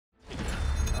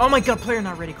Oh my god, player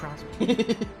not ready,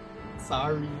 Crosby.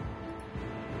 Sorry.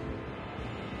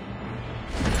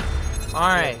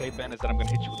 Alright. Hey Ben, is that I'm gonna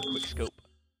hit you with a quick scope.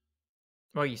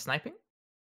 Oh, you sniping?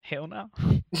 Hell no. What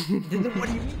do you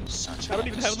mean? I don't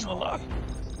even have them unlocked.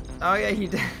 Oh yeah, he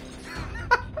did.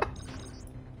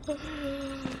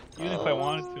 Even if I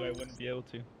wanted to, I wouldn't be able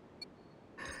to.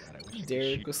 God, I wish I could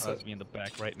Derek shoot was Crosby in the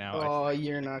back right now. Oh,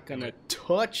 you're not gonna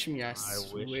touch me, I wish I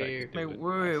swear. could do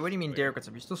Wait, what do you mean, Derek? What's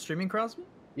up? You still streaming, Crosby?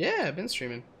 Yeah, I've been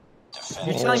streaming.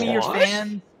 You're telling me your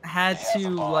fans had to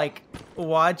like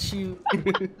watch you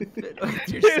with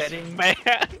your This settings? man.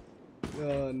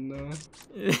 Oh no.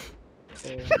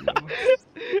 Oh, no.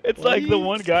 It's like the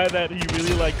one guy that he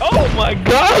really like. Oh my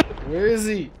god! Where is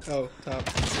he? Oh, top.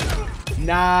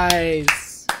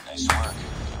 Nice. Nice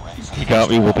work. Ready for He got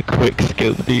me with a quick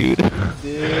scope, dude.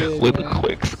 Dude, With man. a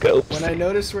quick scope. When I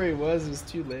noticed where he was, it was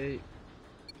too late.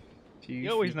 You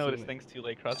always notice things too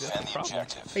late, Crosby. That's defend the the problem.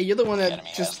 objective. Hey, you're the one The that enemy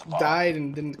has just the bomb. died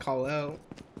and didn't call out.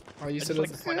 Or you I said just it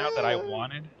like was to point out that I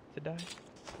wanted to die.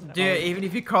 Dude, even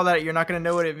if you call that, you're not gonna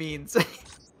know what it means.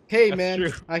 Hey That's man,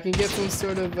 true. I can get some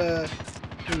sort of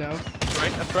you know.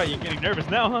 That's right. You're getting nervous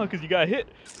now, huh? Because you got hit.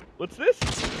 What's this?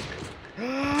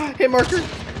 Hit marker.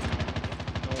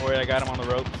 Don't worry, I got him on the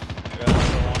ropes.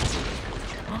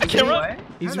 I can't run.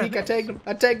 He's weak. I tagged him.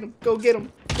 I tagged him. Go get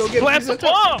him. Go get him. Plant He's the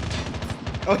on top. bomb!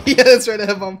 Oh yeah, that's right. I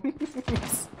have him.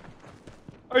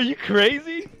 Are you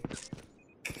crazy?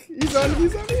 He's on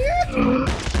here.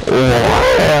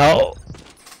 Wow.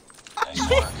 Nice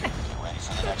work. Get ready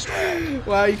for the next round.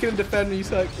 Wow, you couldn't defend me. You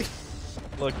suck.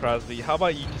 Look, Crosby, how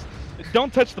about you just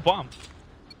don't touch the bomb?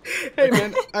 Hey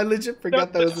man, I legit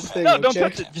forgot that was a thing. No, don't okay?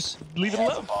 touch it. Just leave it Have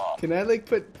the alone. bomb. Can I like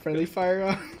put friendly fire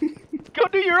on? Go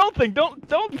do your own thing. Don't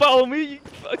follow me. You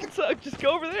fucking suck. Just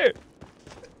go over there.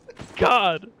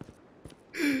 God.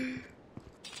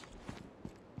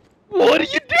 What are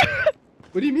you doing?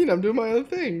 What do you mean? I'm doing my own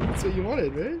thing. That's what you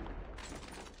wanted, right?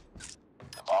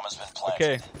 The bomb has been planted.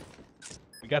 Okay.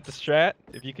 We got the strat.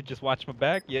 If you could just watch my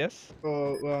back, yes.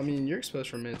 Oh well, I mean, you're exposed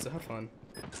for mid, so have fun.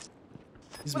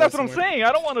 He's Well, that's what I'm mid somewhere. saying.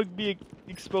 I don't want to be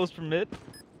exposed for mid.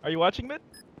 Are you watching mid?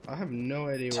 I have no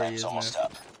idea where he Time's is almost now.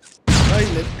 up. Bye,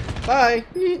 mid. Bye.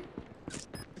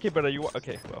 Okay, but are you?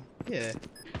 Okay, well. Yeah.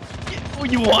 Oh,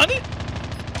 you want it?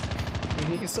 I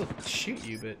mean, he can still shoot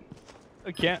you, but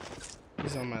I can't.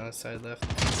 he's on my left side left.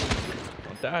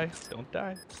 Don't die. Don't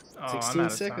die. Oh, I'm 16 out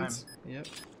of seconds. Yep.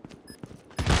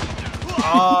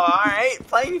 Oh, alright.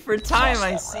 Playing for time,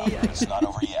 I see. It's not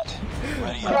over yet.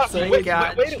 Ready up. Cross- Way,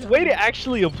 God. way to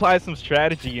actually apply some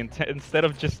strategy instead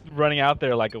of just running out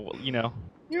there like a, you know,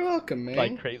 You're welcome, man.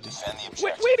 like crazy. Defend the Way,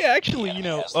 objective. way to actually, The you enemy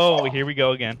know. has the Oh, bomb. here we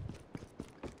go again.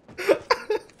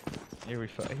 Here we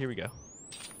go.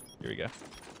 Here we go.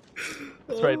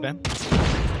 That's right, Ben.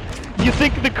 You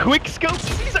think the quick scope?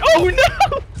 Oh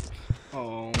no!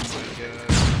 Oh my god.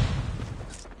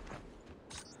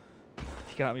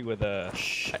 He got me with a.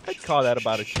 I'd call that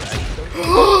about a track.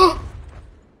 Nice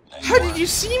How work. did you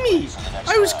see me? Ready for the next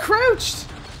I was round. crouched.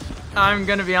 I'm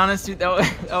gonna be honest, dude.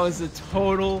 That was a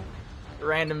total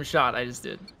random shot I just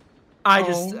did.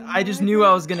 I just knew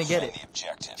I was gonna get Defend it. the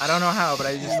objective. I don't know how, but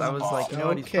I was like, you know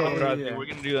what? He's Okay. probably Crosby, there. we're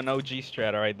gonna do an OG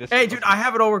strat, alright? This. Hey, dude, I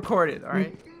have it all recorded. All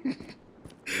right,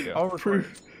 all recorded.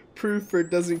 Proof it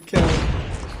doesn't count.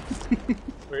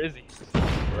 Where is he?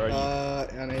 Where are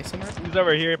you? On A somewhere? He's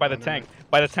over here by the tank.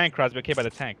 By the tank, Crosby. Okay, by the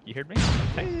tank. You heard me?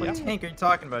 Tank, What yeah. tank are you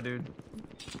talking about, dude?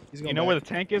 He's You going know where the back.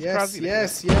 tank is, Yes, Crosby?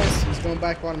 yes. He's going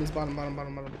back bottom. He's bottom.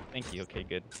 Thank you. Okay,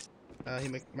 good. He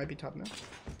might be top now.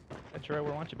 That's right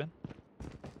where I want you, Ben.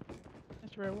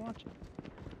 That's right where I want you.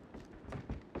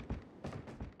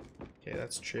 Okay,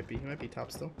 that's trippy. He might be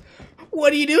top still.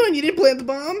 What are you doing? You didn't plant the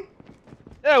bomb?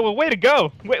 Yeah, well, way to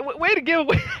go. Way to give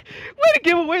away. Way to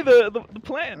give away the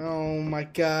plan. Oh my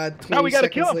god. 20 Now we gotta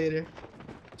seconds kill him. later.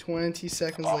 20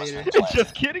 seconds Bomb has later. been planted.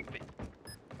 Just kidding me.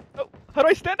 Oh, how do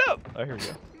I stand up? Oh, here we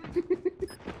go.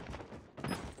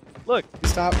 Look.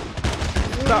 Stop.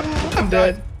 Stop. I'm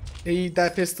dead.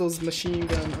 That pistol's machine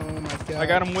gun. Oh my god. I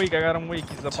got him weak.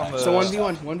 He's up on the. So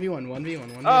 1v1.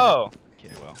 1v1. Oh.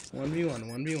 Okay, well.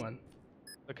 1v1.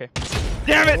 Okay.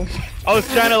 Damn it! I was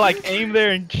trying to like aim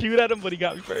there and shoot at him, but he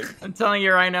got me first. I'm telling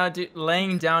you right now, dude,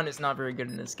 laying down is not very good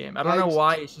in this game. I don't know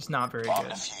why, it's just not very Bomb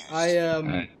good.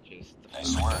 defused. Just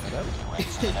Nice work. Get ready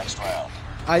for the next round.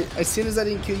 As soon as I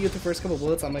didn't kill you with the first couple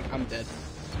bullets, I'm like, I'm dead.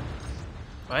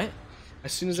 What?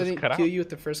 As soon as I Just didn't cut kill out? you with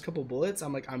the first couple bullets,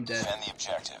 I'm like, I'm dead. Defend the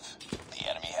objective. The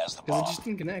enemy has the Because it bomb. just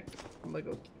didn't connect. I'm like,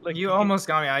 okay. like You almost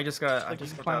got me. I just got. I Like you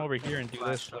just can got climb over here and do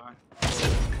this. flashed on.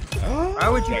 Oh. Why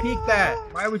would you peek that?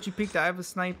 Why would you peek that? I have a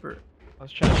sniper. I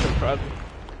was trying to show Crosby.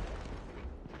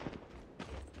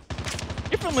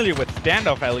 You're familiar with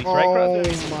standoff at least, right,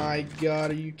 Crosby? Oh my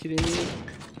god, are you kidding me?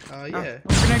 Yeah.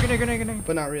 Grenade.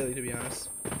 But not really, to be honest.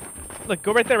 Look,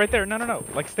 go right there, right there. No, no, no.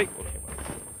 Like, stay. Okay,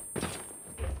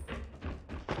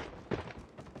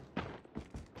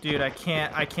 Dude, I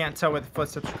can't tell where the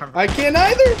footsteps are coming from. I can't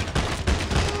either!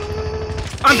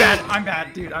 I'm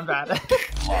bad, dude, I'm bad. I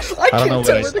can't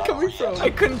tell where they're coming from. I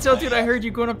couldn't tell, dude. I heard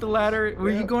you going up the ladder.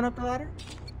 Were you going up the ladder?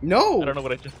 No! I don't know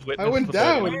what I just witnessed. I went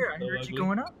down. I heard you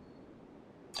going up.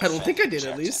 I don't think I did,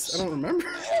 at least. I don't remember.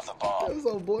 That was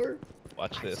all blur.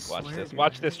 Watch this, watch swear, this, dude.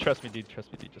 watch this. Trust me, dude.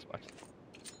 Trust me, dude. Just watch this.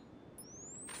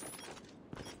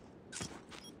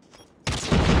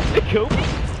 They killed me?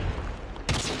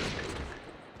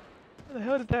 Where the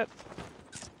hell did that?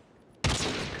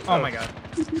 Oh my god.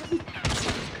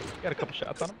 Got a couple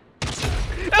shots on him.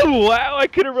 Oh wow, I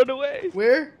could have run away.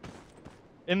 Where?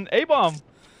 In A-bomb.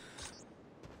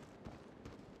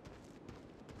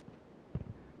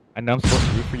 I know I'm supposed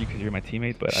to root for you because you're my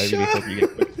teammate, but I really hope you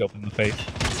get quick scope in the face.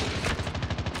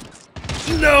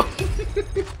 No!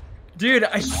 Dude,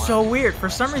 it's so weird. For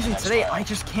some reason today, I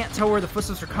just can't tell where the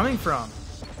footsteps are coming from.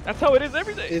 That's how it is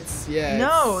every day. It's, yeah.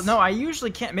 No, I usually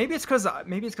can't. Maybe it's because I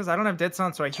don't have dead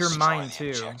sound, so I hear mine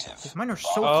too. Because mine are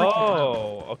so freaking loud.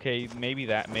 Oh, okay, maybe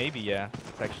yeah.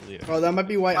 That's actually it. Oh, that might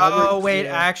be why Oh, wait,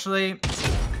 yeah. actually,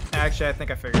 I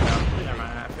think I figured it out. Never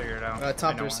mind, I figured it out.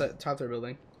 Top their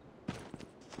building.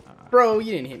 Bro,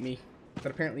 you didn't hit me.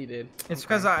 But apparently you did. It's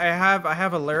because I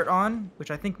have alert on,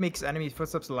 which I think makes enemy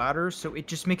footsteps louder, so it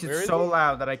just makes it so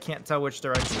loud that I can't tell which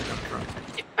direction they're coming from.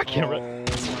 I can't run.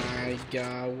 Oh my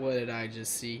god, what did I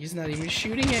just see? He's not even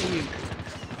shooting at you.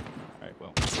 Alright,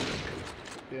 well.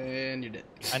 And you're dead.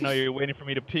 I know you're waiting for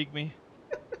me to peek me.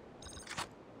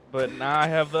 But now I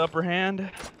have the upper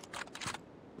hand.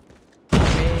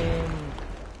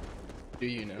 Do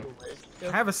you know?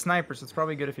 I have a sniper, so it's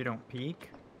probably good if you don't peek.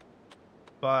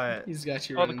 But He's got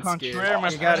you Oh, the running contraire, my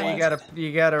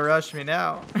you gotta rush me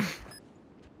now.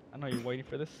 I know you're waiting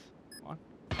for this. Come on.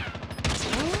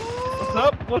 What's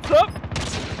up? What's up?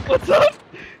 What's up?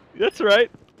 That's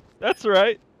right. That's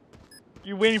right.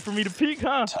 You waiting for me to peek,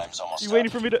 huh? Time's almost You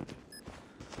waiting for me to...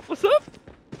 What's up?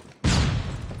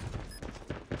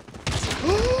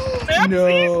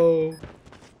 No.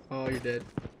 Oh, you're dead.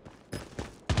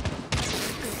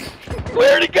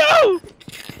 Where'd it go?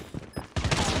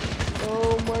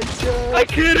 Oh my god.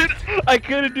 I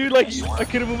couldn't do like, I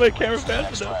couldn't move my camera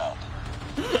fast enough.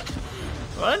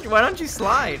 Why don't you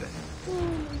slide?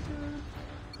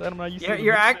 I'm not used to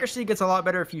Your accuracy gets a lot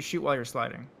better if you shoot while you're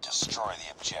sliding. Destroy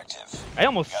the objective. I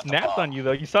almost snapped on you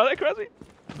though. You saw that, Crosby?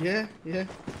 Yeah. You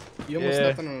almost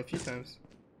snapped on him a few times.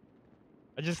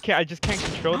 I just can't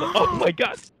control the. Oh my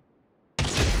god!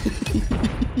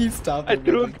 You stopped. I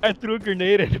threw a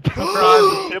grenade at the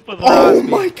tip of the. Oh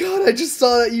my god! I just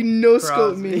saw that. You no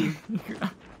scoped me.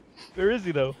 Where is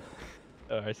he though?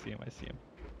 Oh, I see him.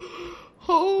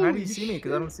 Holy How do you see me?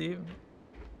 Because I don't see you.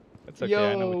 That's okay.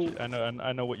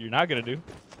 I know what you're not gonna do.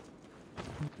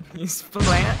 You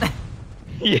splat.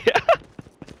 Yeah.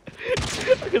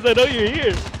 Because I know you're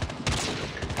here.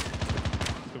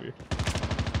 Come here.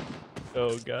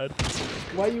 Oh god.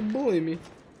 Why you bullying me?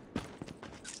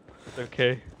 It's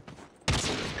okay.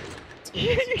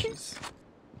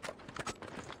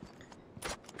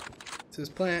 It's his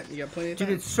plant. You got plenty of time.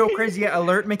 Dude, it's so crazy. Yeah,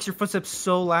 alert makes your footsteps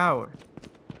so loud.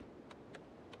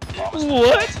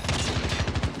 What?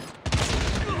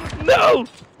 No!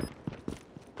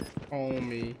 Oh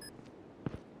me.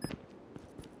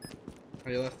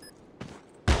 Are you left?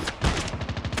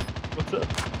 What's up?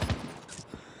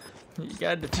 You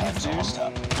gotta defuse, Almost dude.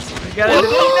 up. You gotta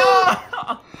defuse.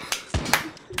 No!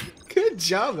 Good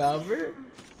job, Albert.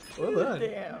 Well done.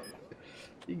 Damn.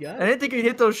 You got I it. didn't think you'd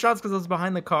hit those shots because I was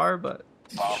behind the car, but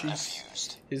Bomb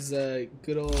defused. His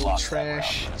good old Lost that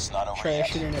trash round. It's not over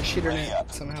trash yet. internet Ready shitternet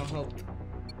up. somehow helped.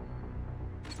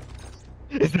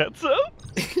 Is that so?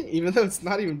 Even though it's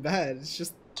not even bad, it's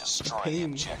just Destroy the pain for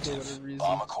objective. whatever reason.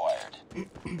 Bomb acquired.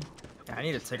 yeah, I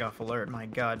need to take off alert. My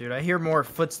god, dude. I hear more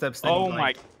footsteps than Oh like,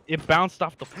 my! It bounced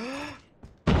off the.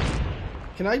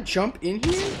 Can I jump in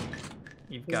here?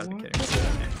 You've got to be What?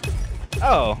 kidding me.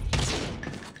 Oh.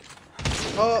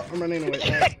 Oh, I'm running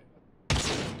away.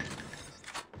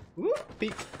 Whoop,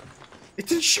 beep. It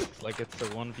didn't shoot. Like it's a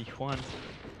 1v1.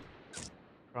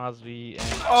 Crosby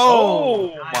and.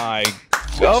 Oh! My.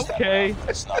 Okay.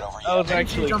 It's not over That was yet.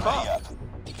 actually. jump Ready off? up.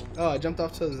 Oh, I jumped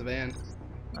off to the van.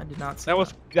 I did not see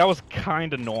That was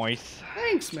kind of nice.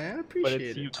 Thanks, man. I But appreciate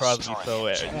it's it. you, Crosby, so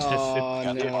it Oh,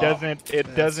 just no. doesn't That's just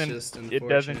it doesn't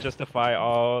unfortunate. justify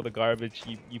all the garbage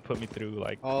you put me through.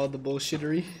 Like, All the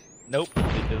bullshittery. nope,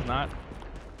 it does not.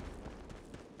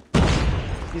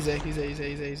 He's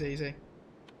A.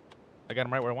 I got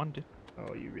him right where I wanted to.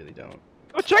 Oh, you really don't.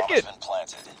 Oh, check Bomb has it! been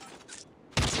planted.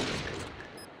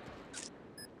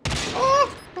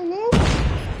 Oh, hello?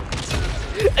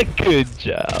 Good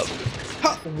job.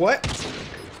 Huh, what?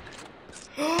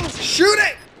 Shoot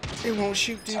it! It won't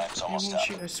shoot, dude. Time's It almost won't up.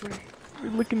 shoot, I swear. We're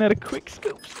looking at a quick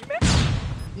scope.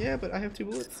 Yeah, but I have 2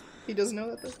 bullets. He doesn't know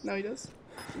that, though. Now he does.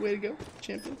 Way to go,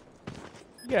 champion.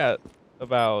 Yeah,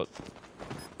 about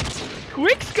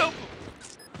quick scope.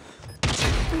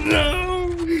 No!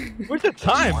 Where's the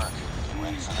time? Work.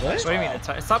 Ready for the What? next What do you mean? round.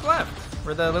 It's top left,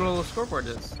 where the little scoreboard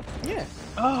is. Yeah.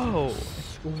 Oh,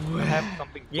 I have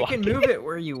something. You can blocking move it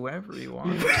wherever you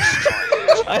want.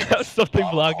 I have something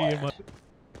blocking in my.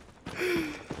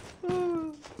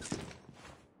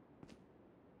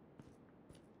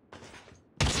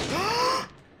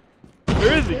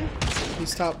 Where is he?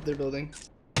 He's top their building.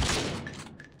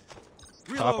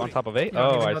 Top on top of 8. You don't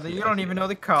Oh, even I know the, see. you I don't see. even know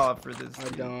the call up for this. I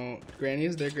dude. don't.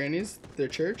 Grannies, their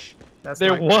church. That's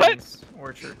They're not what? Granny's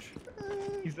or church.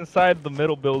 He's inside the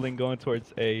middle building, going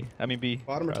towards A. I mean B.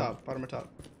 Bottom or rather. top? Bottom or top?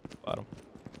 Bottom.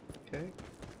 Okay.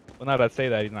 Well, now that I say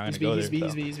that, he's not He's gonna B, go he's there. B,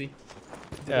 so. he's B.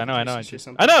 Yeah, I know. I I know.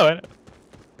 something. I know.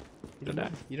 You don't know.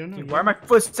 You don't know. Dude, why are my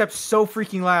footsteps so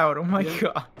freaking loud? Oh my Yeah.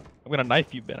 god. I'm gonna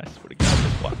knife you, Ben. I swear to God.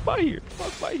 Just walk by here.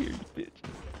 Walk by here, you bitch.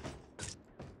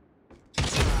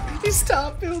 He's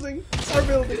top building. Our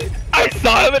building. I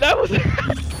saw him and I was. You I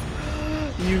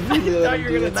really let thought him you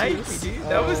do were that gonna to knife us? me, dude.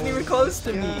 That wasn't even close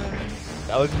to me. God.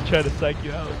 I was just trying to psych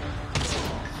you out.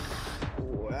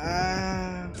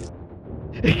 Wow.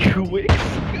 Quick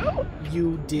go.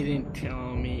 You didn't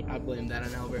tell me. I blame that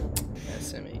on Albert.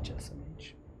 SMH.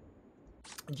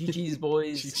 GG's,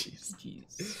 boys. GG's.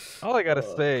 GG's. All I gotta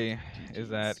say is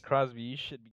that Crosby, you should be.